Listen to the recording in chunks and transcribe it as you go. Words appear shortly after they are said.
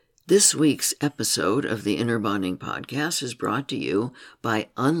This week's episode of the Inner Bonding Podcast is brought to you by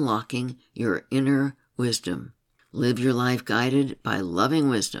Unlocking Your Inner Wisdom. Live your life guided by loving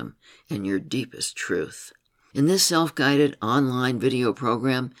wisdom and your deepest truth. In this self-guided online video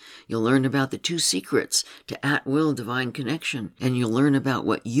program, you'll learn about the 2 secrets to at-will divine connection, and you'll learn about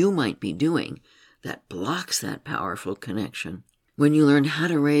what you might be doing that blocks that powerful connection. When you learn how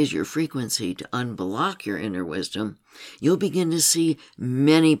to raise your frequency to unblock your inner wisdom, you'll begin to see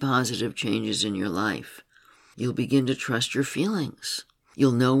many positive changes in your life. You'll begin to trust your feelings.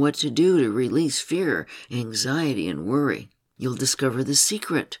 You'll know what to do to release fear, anxiety, and worry. You'll discover the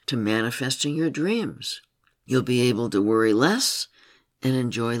secret to manifesting your dreams. You'll be able to worry less and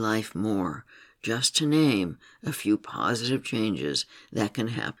enjoy life more, just to name a few positive changes that can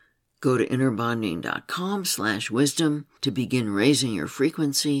happen. Go to innerbonding.com/wisdom to begin raising your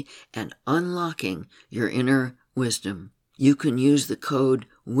frequency and unlocking your inner wisdom. You can use the code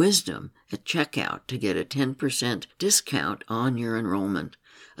WISDOM at checkout to get a 10% discount on your enrollment.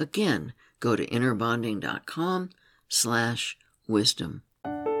 Again, go to innerbonding.com/wisdom.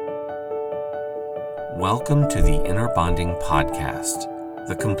 Welcome to the Inner Bonding Podcast,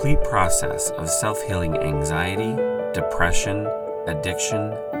 the complete process of self-healing anxiety, depression,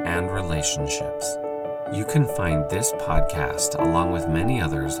 addiction, and relationships. You can find this podcast along with many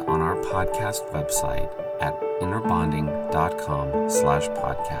others on our podcast website at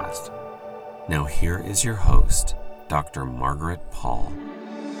innerbonding.com/podcast. Now here is your host, Dr. Margaret Paul.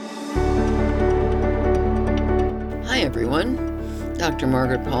 Hi everyone, Dr.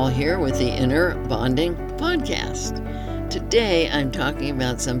 Margaret Paul here with the Inner Bonding Podcast. Today I'm talking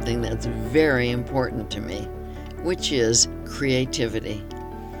about something that's very important to me, which is creativity.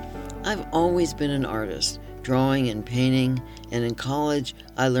 I've always been an artist, drawing and painting, and in college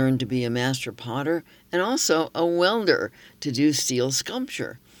I learned to be a master potter and also a welder to do steel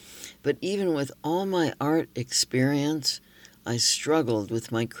sculpture. But even with all my art experience, I struggled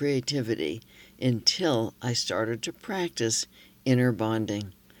with my creativity until I started to practice inner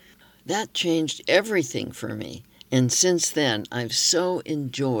bonding. That changed everything for me, and since then I've so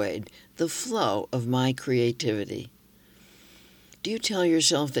enjoyed the flow of my creativity. Do you tell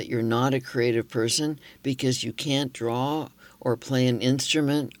yourself that you're not a creative person because you can't draw or play an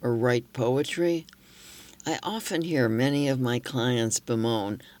instrument or write poetry? I often hear many of my clients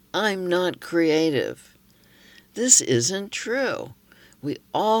bemoan, "I'm not creative." This isn't true. We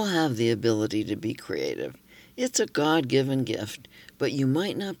all have the ability to be creative. It's a God-given gift, but you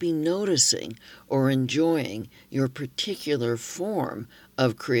might not be noticing or enjoying your particular form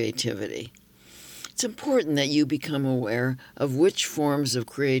of creativity. It's important that you become aware of which forms of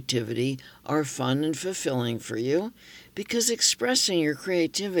creativity are fun and fulfilling for you, because expressing your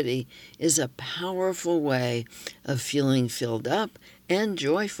creativity is a powerful way of feeling filled up and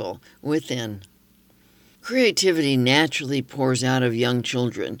joyful within. Creativity naturally pours out of young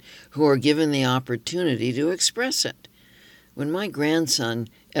children who are given the opportunity to express it. When my grandson,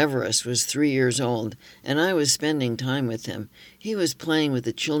 Everest, was 3 years old and I was spending time with him, he was playing with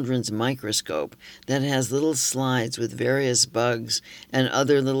a children's microscope that has little slides with various bugs and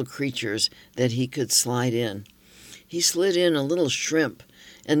other little creatures that he could slide in. He slid in a little shrimp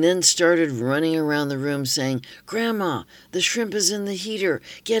and then started running around the room saying, "Grandma, the shrimp is in the heater,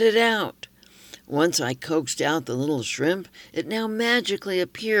 get it out." Once I coaxed out the little shrimp, it now magically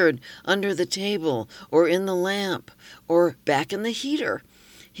appeared under the table or in the lamp or back in the heater.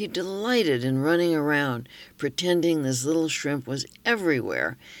 He delighted in running around, pretending this little shrimp was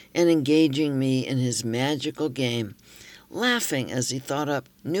everywhere and engaging me in his magical game, laughing as he thought up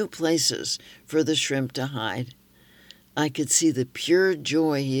new places for the shrimp to hide. I could see the pure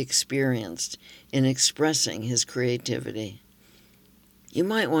joy he experienced in expressing his creativity. You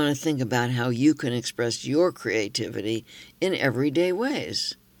might want to think about how you can express your creativity in everyday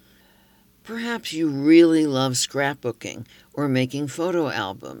ways. Perhaps you really love scrapbooking or making photo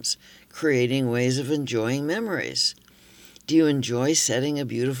albums, creating ways of enjoying memories. Do you enjoy setting a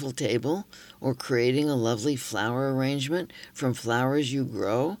beautiful table or creating a lovely flower arrangement from flowers you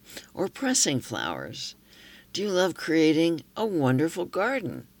grow or pressing flowers? Do you love creating a wonderful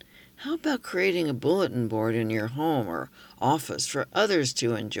garden? How about creating a bulletin board in your home or office for others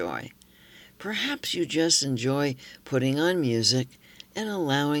to enjoy? Perhaps you just enjoy putting on music and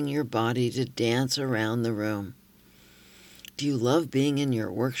allowing your body to dance around the room. Do you love being in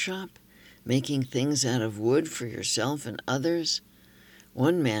your workshop, making things out of wood for yourself and others?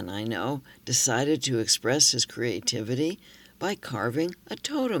 One man I know decided to express his creativity by carving a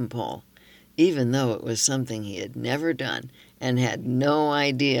totem pole, even though it was something he had never done and had no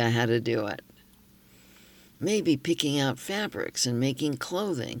idea how to do it. Maybe picking out fabrics and making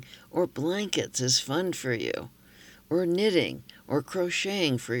clothing or blankets is fun for you, or knitting or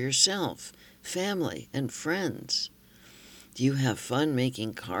crocheting for yourself, family, and friends. Do you have fun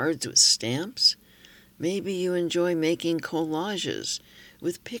making cards with stamps? Maybe you enjoy making collages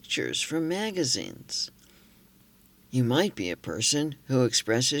with pictures from magazines. You might be a person who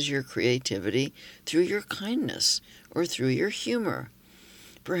expresses your creativity through your kindness or through your humor.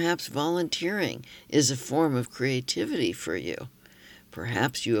 Perhaps volunteering is a form of creativity for you.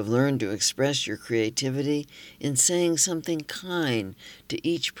 Perhaps you have learned to express your creativity in saying something kind to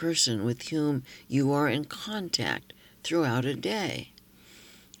each person with whom you are in contact throughout a day.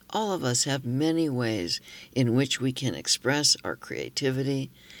 All of us have many ways in which we can express our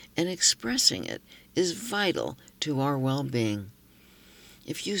creativity, and expressing it is vital to our well-being.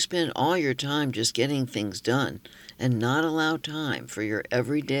 If you spend all your time just getting things done and not allow time for your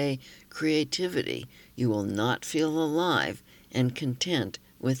everyday creativity, you will not feel alive and content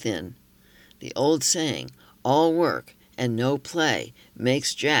within. The old saying, all work and no play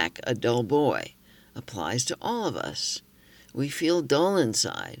makes Jack a dull boy, applies to all of us. We feel dull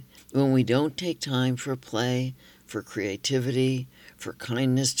inside when we don't take time for play, for creativity, for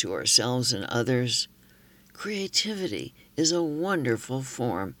kindness to ourselves and others. Creativity is a wonderful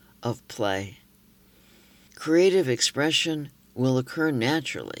form of play. Creative expression will occur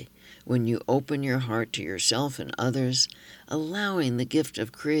naturally when you open your heart to yourself and others, allowing the gift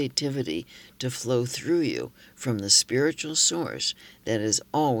of creativity to flow through you from the spiritual source that is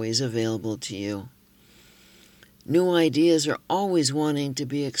always available to you. New ideas are always wanting to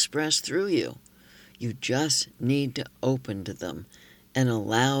be expressed through you. You just need to open to them and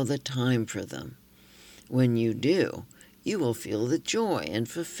allow the time for them. When you do, you will feel the joy and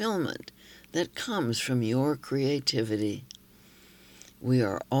fulfillment that comes from your creativity. We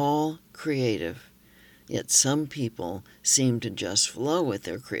are all creative, yet some people seem to just flow with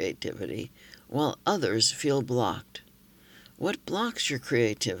their creativity, while others feel blocked. What blocks your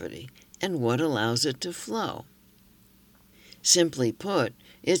creativity, and what allows it to flow? Simply put,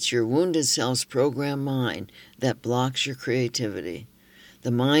 it's your wounded self's program mind that blocks your creativity. The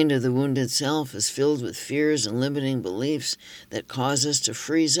mind of the wounded self is filled with fears and limiting beliefs that cause us to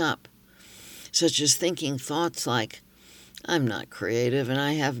freeze up, such as thinking thoughts like, I'm not creative and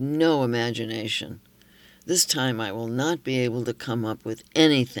I have no imagination. This time I will not be able to come up with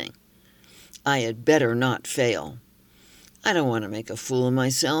anything. I had better not fail. I don't want to make a fool of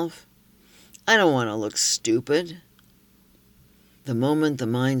myself. I don't want to look stupid. The moment the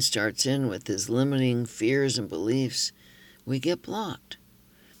mind starts in with his limiting fears and beliefs, we get blocked.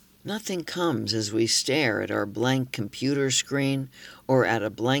 Nothing comes as we stare at our blank computer screen or at a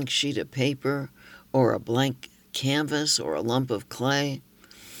blank sheet of paper or a blank canvas or a lump of clay.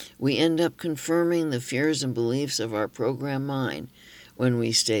 We end up confirming the fears and beliefs of our program mind when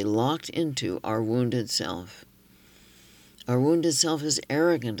we stay locked into our wounded self. Our wounded self is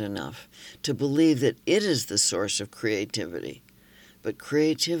arrogant enough to believe that it is the source of creativity, but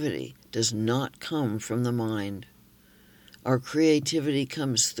creativity does not come from the mind. Our creativity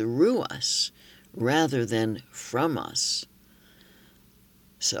comes through us rather than from us.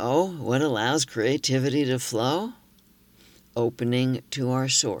 So, what allows creativity to flow? Opening to our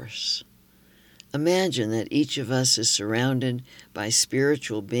source. Imagine that each of us is surrounded by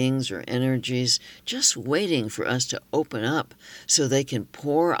spiritual beings or energies just waiting for us to open up so they can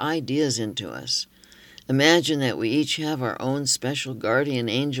pour ideas into us. Imagine that we each have our own special guardian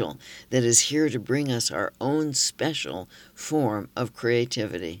angel that is here to bring us our own special form of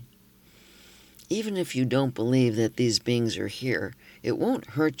creativity. Even if you don't believe that these beings are here, it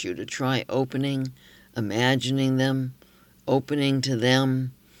won't hurt you to try imagining them, opening to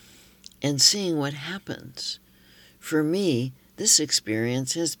them, and seeing what happens. For me, this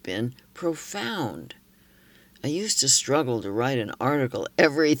experience has been profound. I used to struggle to write an article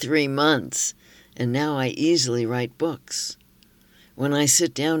every 3 months, and now I easily write books. When I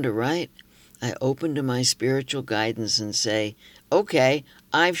sit down to write, I open to my spiritual guidance and say, okay,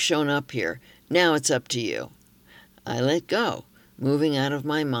 I've shown up here. Now it's up to you. I let go, moving out of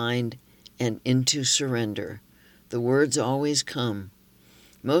my mind and into surrender. The words always come.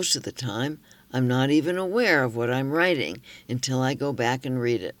 Most of the time, I'm not even aware of what I'm writing until I go back and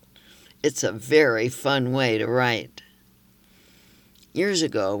read it. It's a very fun way to write. Years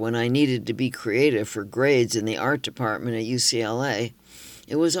ago, when I needed to be creative for grades in the art department at UCLA,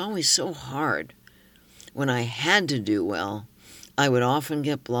 it was always so hard. When I had to do well, I would often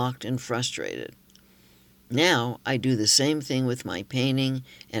get blocked and frustrated. Now, I do the same thing with my painting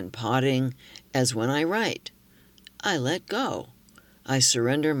and potting as when I write. I let go. I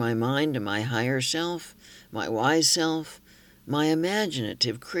surrender my mind to my higher self, my wise self, my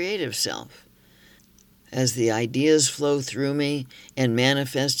imaginative, creative self. As the ideas flow through me and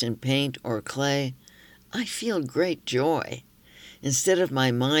manifest in paint or clay, I feel great joy. Instead of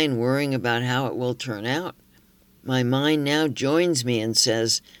my mind worrying about how it will turn out, my mind now joins me and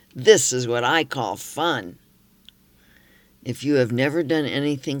says, "This is what I call fun." If you have never done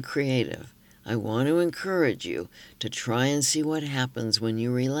anything creative, I want to encourage you to try and see what happens when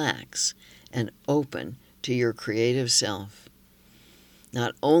you relax and open to your creative self.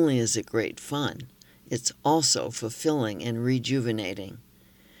 Not only is it great fun, it's also fulfilling and rejuvenating.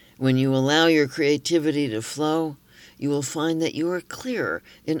 When you allow your creativity to flow, you will find that you are clearer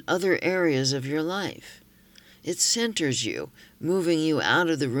in other areas of your life. It centers you, moving you out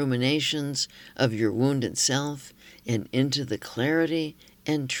of the ruminations of your wounded self and into the clarity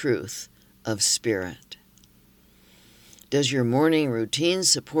and truth of spirit. Does your morning routine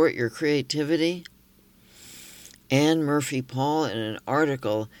support your creativity? Anne Murphy Paul, in an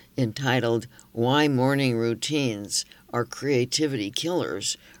article entitled "Why Morning Routines Are Creativity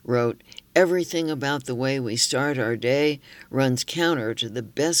Killers," wrote, "Everything about the way we start our day runs counter to the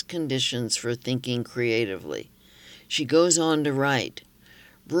best conditions for thinking creatively." She goes on to write,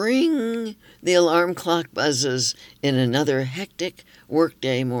 "Bring! The alarm clock buzzes in another hectic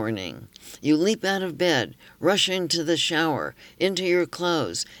workday morning. You leap out of bed, rush into the shower, into your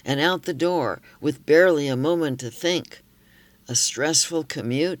clothes, and out the door with barely a moment to think. A stressful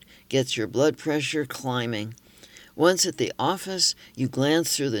commute gets your blood pressure climbing. Once at the office, you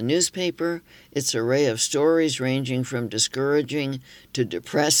glance through the newspaper, its array of stories ranging from discouraging to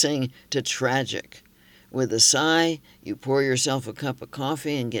depressing to tragic. With a sigh, you pour yourself a cup of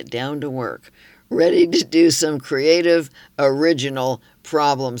coffee and get down to work, ready to do some creative, original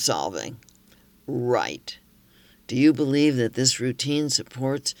problem solving." Right. Do you believe that this routine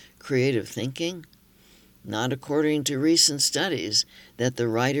supports creative thinking? Not according to recent studies that the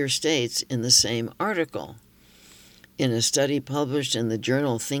writer states in the same article. In a study published in the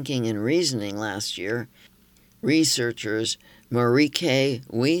journal Thinking and Reasoning last year, researchers Marieke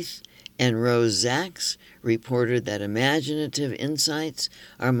Weith and Rose Zaks reported that imaginative insights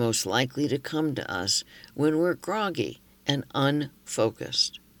are most likely to come to us when we're groggy and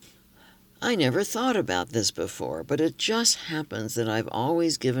unfocused. I never thought about this before, but it just happens that I've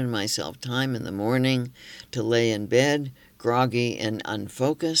always given myself time in the morning to lay in bed, groggy and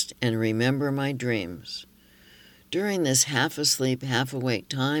unfocused, and remember my dreams. During this half-asleep, half-awake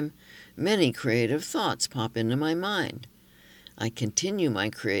time, many creative thoughts pop into my mind. I continue my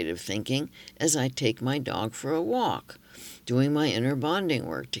creative thinking as I take my dog for a walk, doing my inner bonding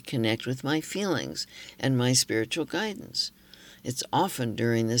work to connect with my feelings and my spiritual guidance. It's often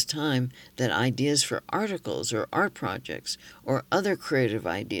during this time that ideas for articles or art projects or other creative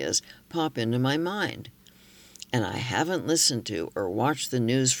ideas pop into my mind. And I haven't listened to or watched the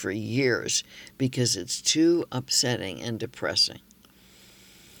news for years because it's too upsetting and depressing.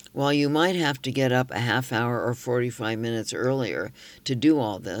 While you might have to get up a half hour or 45 minutes earlier to do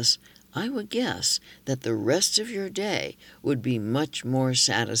all this, I would guess that the rest of your day would be much more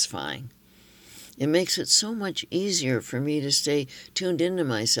satisfying. It makes it so much easier for me to stay tuned into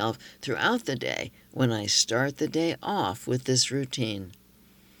myself throughout the day when I start the day off with this routine.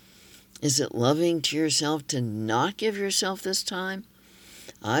 Is it loving to yourself to not give yourself this time?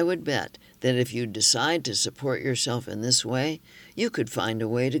 I would bet that if you decide to support yourself in this way, you could find a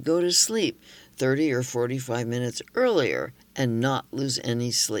way to go to sleep 30 or 45 minutes earlier and not lose any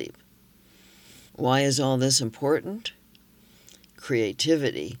sleep. Why is all this important?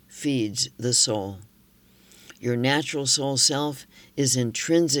 Creativity feeds the soul. Your natural soul self is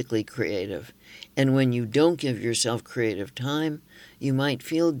intrinsically creative, and when you don't give yourself creative time, you might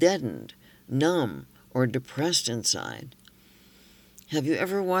feel deadened, numb, or depressed inside. Have you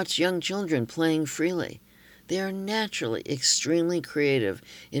ever watched young children playing freely? They are naturally extremely creative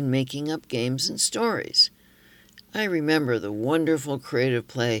in making up games and stories. I remember the wonderful creative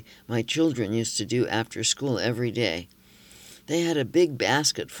play my children used to do after school every day. They had a big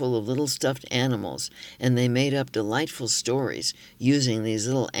basket full of little stuffed animals, and they made up delightful stories using these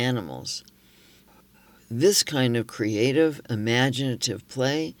little animals. This kind of creative, imaginative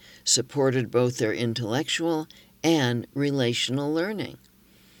play supported both their intellectual and relational learning.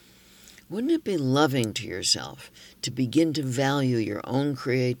 Wouldn't it be loving to yourself to begin to value your own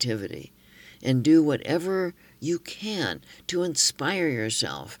creativity and do whatever you can to inspire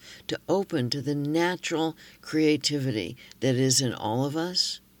yourself to open to the natural creativity that is in all of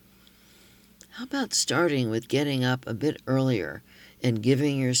us? How about starting with getting up a bit earlier and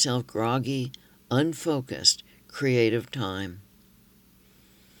giving yourself groggy, unfocused, creative time?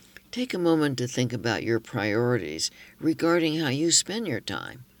 Take a moment to think about your priorities regarding how you spend your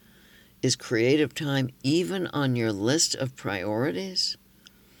time. Is creative time even on your list of priorities?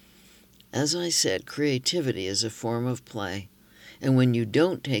 As I said, creativity is a form of play, and when you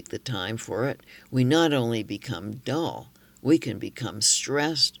don't take the time for it, we not only become dull, we can become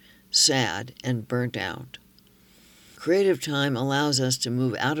stressed, sad, and burnt out. Creative time allows us to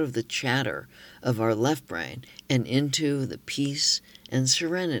move out of the chatter of our left brain and into the peace and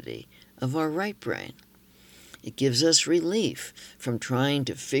serenity of our right brain. It gives us relief from trying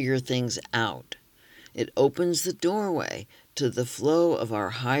to figure things out. It opens the doorway to the flow of our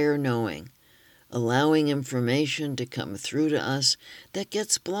higher knowing, allowing information to come through to us that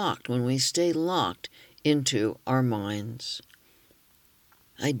gets blocked when we stay locked into our minds.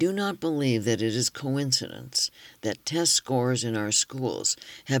 I do not believe that it is coincidence that test scores in our schools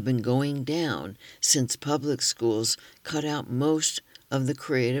have been going down since public schools cut out most of the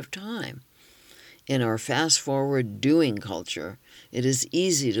creative time. In our fast-forward doing culture, it is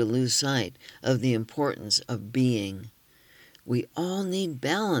easy to lose sight of the importance of being. We all need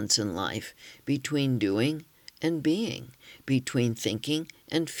balance in life between doing and being, between thinking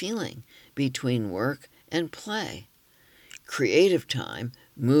and feeling, between work and play. Creative time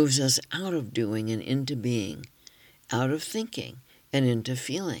moves us out of doing and into being, out of thinking and into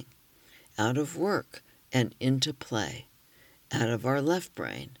feeling, out of work and into play, out of our left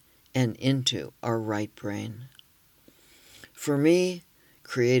brain and into our right brain. For me,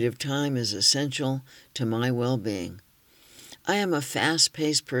 creative time is essential to my well-being. I am a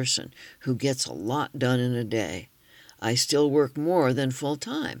fast-paced person who gets a lot done in a day. I still work more than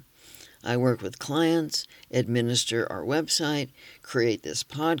full-time. I work with clients, administer our website, create this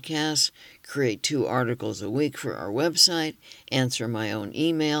podcast, create 2 articles a week for our website, answer my own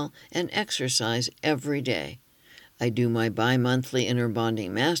email, and exercise every day. I do my bi-monthly inner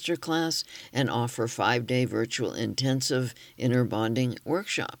bonding masterclass and offer 5-day virtual intensive inner bonding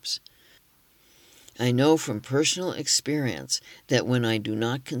workshops. I know from personal experience that when I do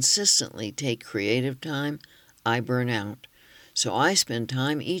not consistently take creative time, I burn out. So I spend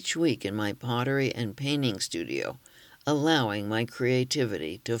time each week in my pottery and painting studio, allowing my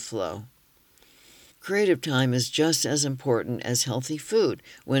creativity to flow. Creative time is just as important as healthy food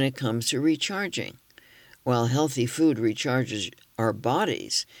when it comes to recharging. While healthy food recharges our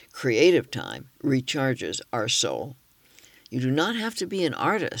bodies, creative time recharges our soul. You do not have to be an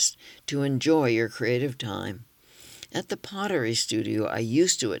artist to enjoy your creative time. At the pottery studio I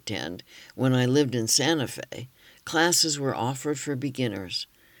used to attend when I lived in Santa Fe, classes were offered for beginners.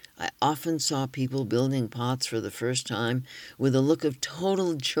 I often saw people building pots for the first time with a look of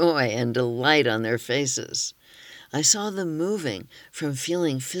total joy and delight on their faces. I saw them moving from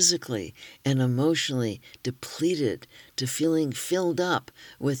feeling physically and emotionally depleted to feeling filled up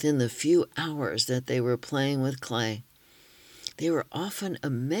within the few hours that they were playing with clay. They were often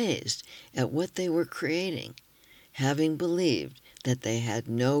amazed at what they were creating, having believed that they had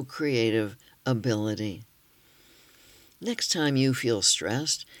no creative ability. Next time you feel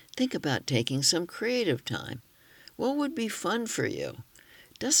stressed, think about taking some creative time. What would be fun for you?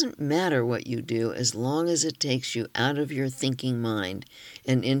 Doesn't matter what you do as long as it takes you out of your thinking mind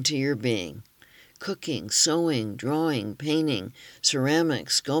and into your being. Cooking, sewing, drawing, painting,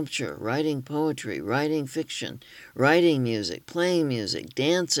 ceramics, sculpture, writing poetry, writing fiction, writing music, playing music,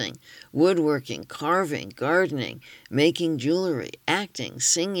 dancing, woodworking, carving, gardening, making jewelry, acting,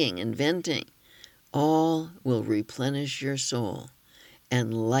 singing, inventing. All will replenish your soul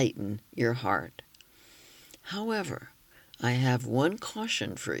and lighten your heart. However, I have one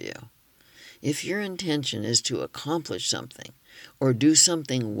caution for you. If your intention is to accomplish something, or do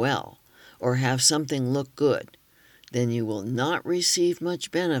something well, or have something look good, then you will not receive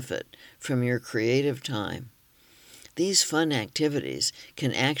much benefit from your creative time. These fun activities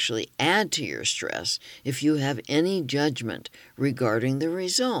can actually add to your stress if you have any judgment regarding the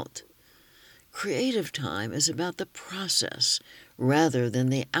result. Creative time is about the process rather than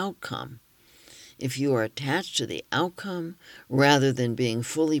the outcome. If you are attached to the outcome rather than being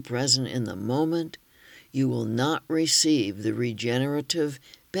fully present in the moment, you will not receive the regenerative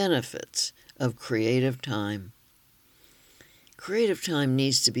benefits of creative time. Creative time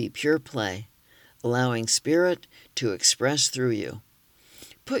needs to be pure play, allowing spirit to express through you.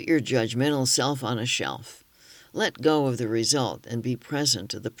 Put your judgmental self on a shelf. Let go of the result and be present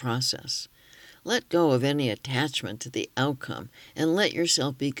to the process. Let go of any attachment to the outcome and let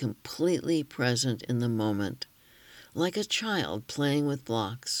yourself be completely present in the moment, like a child playing with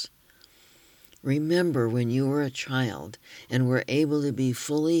blocks. Remember when you were a child and were able to be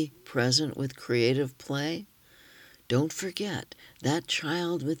fully present with creative play? Don't forget that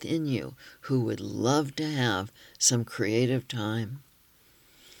child within you who would love to have some creative time.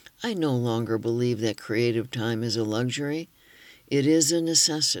 I no longer believe that creative time is a luxury. It is a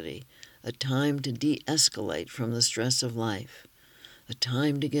necessity, a time to de-escalate from the stress of life, a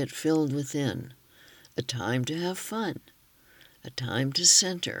time to get filled within, a time to have fun, a time to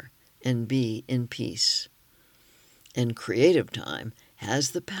center and be in peace. And creative time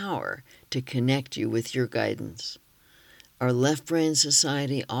has the power to connect you with your guidance. Our left brain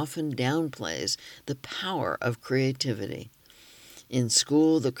society often downplays the power of creativity. In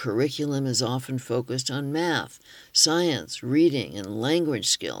school, the curriculum is often focused on math, science, reading, and language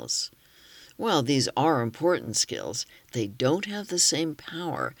skills. While these are important skills, they don't have the same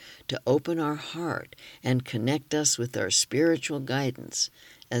power to open our heart and connect us with our spiritual guidance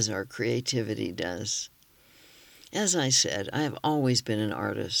as our creativity does. As I said, I have always been an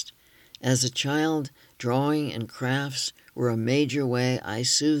artist. As a child, drawing and crafts were a major way I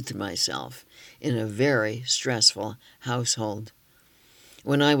soothed myself in a very stressful household.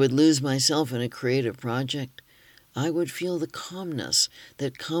 When I would lose myself in a creative project, I would feel the calmness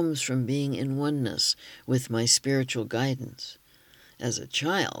that comes from being in oneness with my spiritual guidance. As a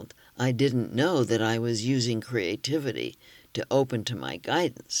child, I didn't know that I was using creativity to open to my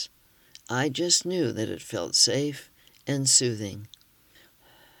guidance. I just knew that it felt safe and soothing.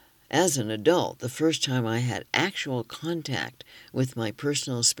 As an adult, the first time I had actual contact with my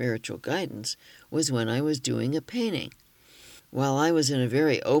personal spiritual guidance was when I was doing a painting. While I was in a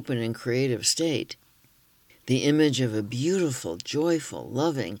very open and creative state, the image of a beautiful, joyful,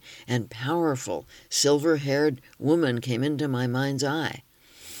 loving, and powerful silver-haired woman came into my mind's eye.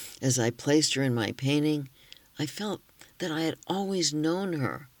 As I placed her in my painting, I felt that I had always known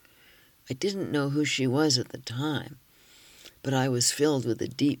her. I didn't know who she was at the time, but I was filled with a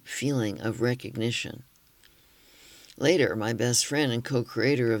deep feeling of recognition. Later, my best friend and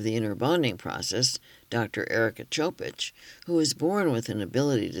co-creator of the inner bonding process, Dr. Erica Chopich, who was born with an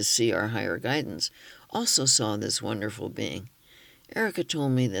ability to see our higher guidance, also saw this wonderful being. Erica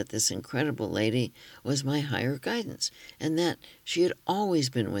told me that this incredible lady was my higher guidance and that she had always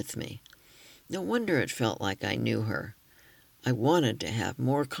been with me. No wonder it felt like I knew her. I wanted to have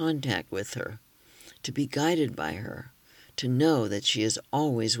more contact with her, to be guided by her, to know that she is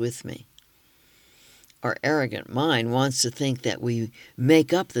always with me. Our arrogant mind wants to think that we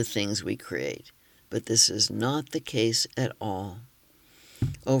make up the things we create, but this is not the case at all.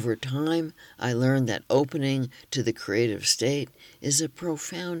 Over time, I learned that opening to the creative state is a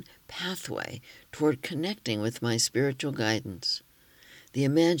profound pathway toward connecting with my spiritual guidance. The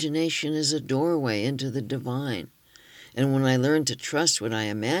imagination is a doorway into the divine, and when I learned to trust what I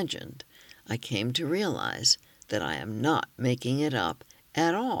imagined, I came to realize that I am not making it up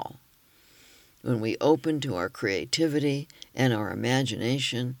at all. When we open to our creativity and our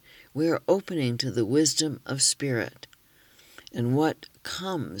imagination, we are opening to the wisdom of spirit. And what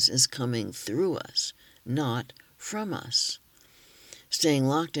comes is coming through us, not from us. Staying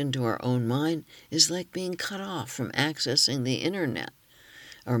locked into our own mind is like being cut off from accessing the internet.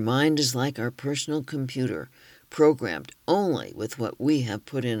 Our mind is like our personal computer, programmed only with what we have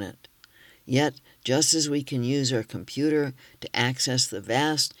put in it. Yet, just as we can use our computer to access the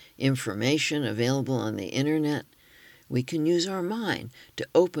vast information available on the internet, we can use our mind to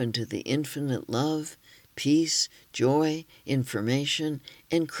open to the infinite love, peace, joy, information,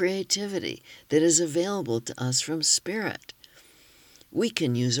 and creativity that is available to us from Spirit. We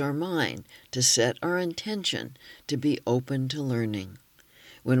can use our mind to set our intention to be open to learning.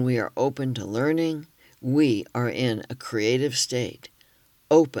 When we are open to learning, we are in a creative state,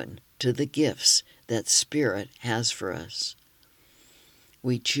 open to the gifts that Spirit has for us.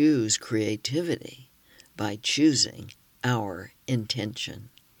 We choose creativity by choosing our intention.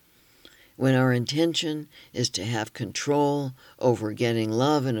 When our intention is to have control over getting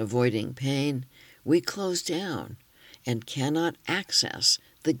love and avoiding pain, we close down and cannot access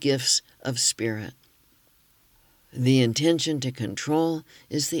the gifts of Spirit. The intention to control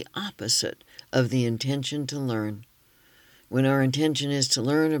is the opposite of the intention to learn. When our intention is to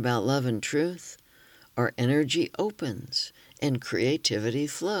learn about love and truth, our energy opens and creativity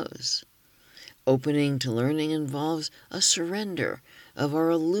flows. Opening to learning involves a surrender of our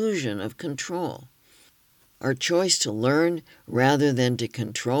illusion of control. Our choice to learn rather than to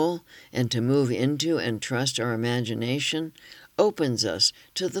control and to move into and trust our imagination opens us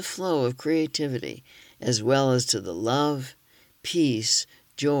to the flow of creativity, as well as to the love, peace,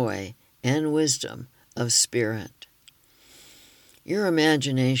 joy, and wisdom of Spirit. Your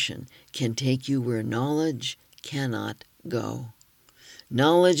imagination can take you where knowledge cannot go.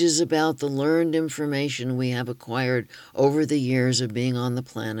 Knowledge is about the learned information we have acquired over the years of being on the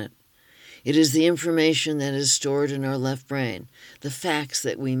planet. It is the information that is stored in our left brain, the facts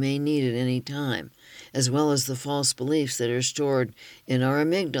that we may need at any time, as well as the false beliefs that are stored in our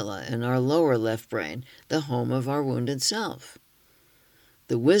amygdala and our lower left brain, the home of our wounded self.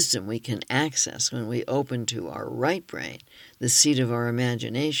 The wisdom we can access when we open to our right brain, the seat of our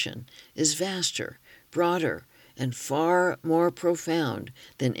imagination, is vaster, broader, and far more profound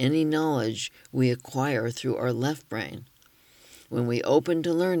than any knowledge we acquire through our left brain. When we open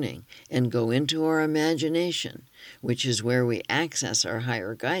to learning and go into our imagination, which is where we access our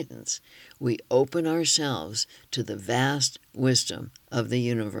higher guidance, we open ourselves to the vast wisdom of the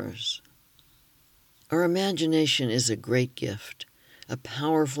universe. Our imagination is a great gift, a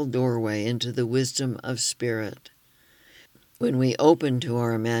powerful doorway into the wisdom of spirit. When we open to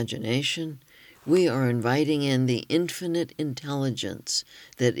our imagination, we are inviting in the infinite intelligence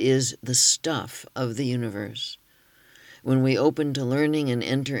that is the stuff of the universe. When we open to learning and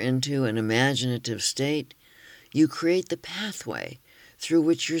enter into an imaginative state, you create the pathway through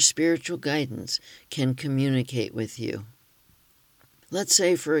which your spiritual guidance can communicate with you. Let's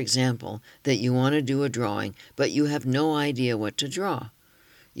say, for example, that you want to do a drawing, but you have no idea what to draw.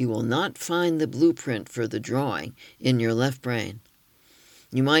 You will not find the blueprint for the drawing in your left brain.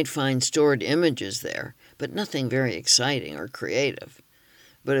 You might find stored images there, but nothing very exciting or creative.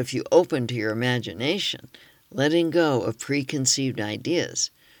 But if you open to your imagination, letting go of preconceived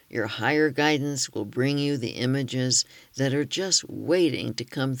ideas, your higher guidance will bring you the images that are just waiting to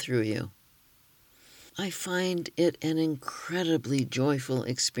come through you. I find it an incredibly joyful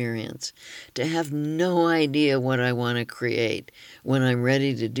experience to have no idea what I want to create when I'm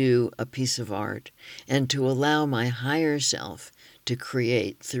ready to do a piece of art, and to allow my higher self to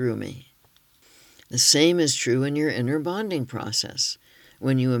create through me. The same is true in your inner bonding process.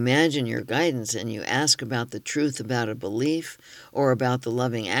 When you imagine your guidance and you ask about the truth about a belief or about the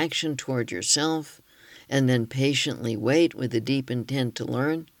loving action toward yourself, and then patiently wait with a deep intent to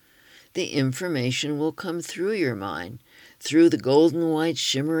learn, the information will come through your mind, through the golden white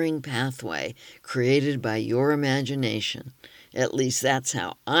shimmering pathway created by your imagination. At least that's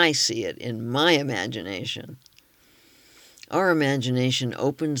how I see it in my imagination. Our imagination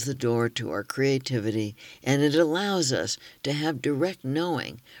opens the door to our creativity, and it allows us to have direct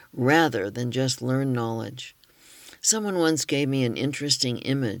knowing rather than just learned knowledge. Someone once gave me an interesting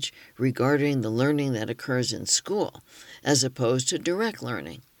image regarding the learning that occurs in school, as opposed to direct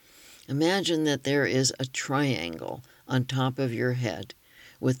learning. Imagine that there is a triangle on top of your head,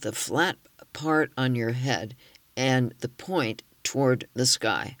 with the flat part on your head and the point toward the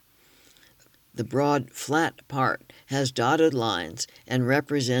sky. The broad, flat part has dotted lines and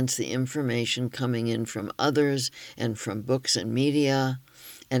represents the information coming in from others and from books and media,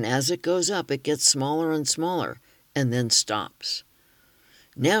 and as it goes up, it gets smaller and smaller, and then stops.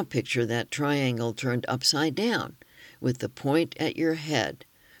 Now picture that triangle turned upside down, with the point at your head,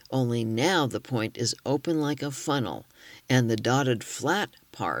 only now the point is open like a funnel, and the dotted flat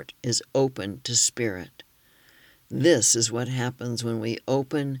part is open to spirit. This is what happens when we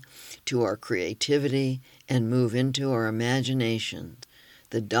open to our creativity and move into our imagination.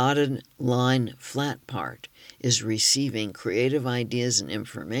 The dotted line flat part is receiving creative ideas and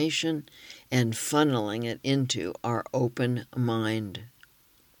information and funneling it into our open mind.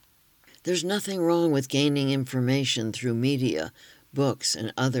 There's nothing wrong with gaining information through media, books,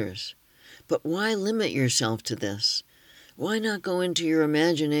 and others. But why limit yourself to this? Why not go into your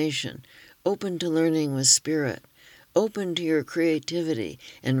imagination, open to learning with spirit, open to your creativity,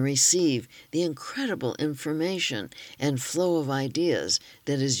 and receive the incredible information and flow of ideas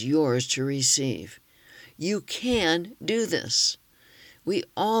that is yours to receive? You can do this. We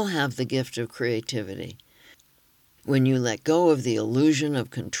all have the gift of creativity. When you let go of the illusion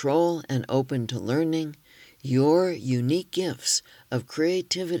of control and open to learning, your unique gifts of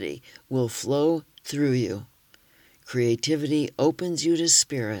creativity will flow through you. Creativity opens you to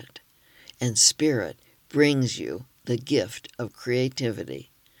spirit, and spirit brings you the gift of creativity,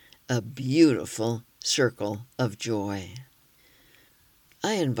 a beautiful circle of joy.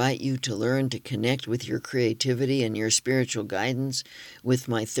 I invite you to learn to connect with your creativity and your spiritual guidance with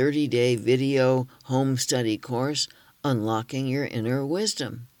my 30-day video home study course, Unlocking Your Inner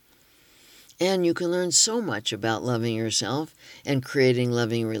Wisdom. And you can learn so much about loving yourself and creating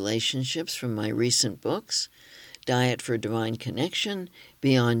loving relationships from my recent books, Diet for Divine Connection,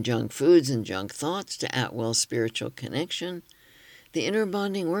 Beyond Junk Foods and Junk Thoughts to At-Will Spiritual Connection, the Inner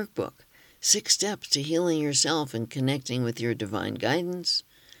Bonding Workbook, 6 Steps to Healing Yourself and Connecting with Your Divine Guidance,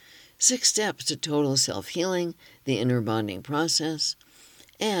 6 Steps to Total Self-Healing, the Inner Bonding Process,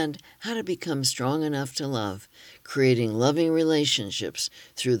 and how to become strong enough to love, creating loving relationships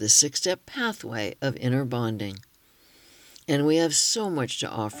through the 6-step pathway of inner bonding. And we have so much to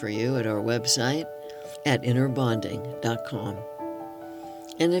offer you at our website at innerbonding.com.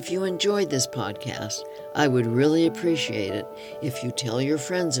 And if you enjoyed this podcast, I would really appreciate it if you tell your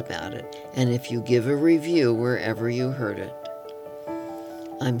friends about it and if you give a review wherever you heard it.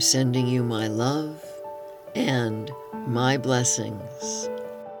 I'm sending you my love and my blessings.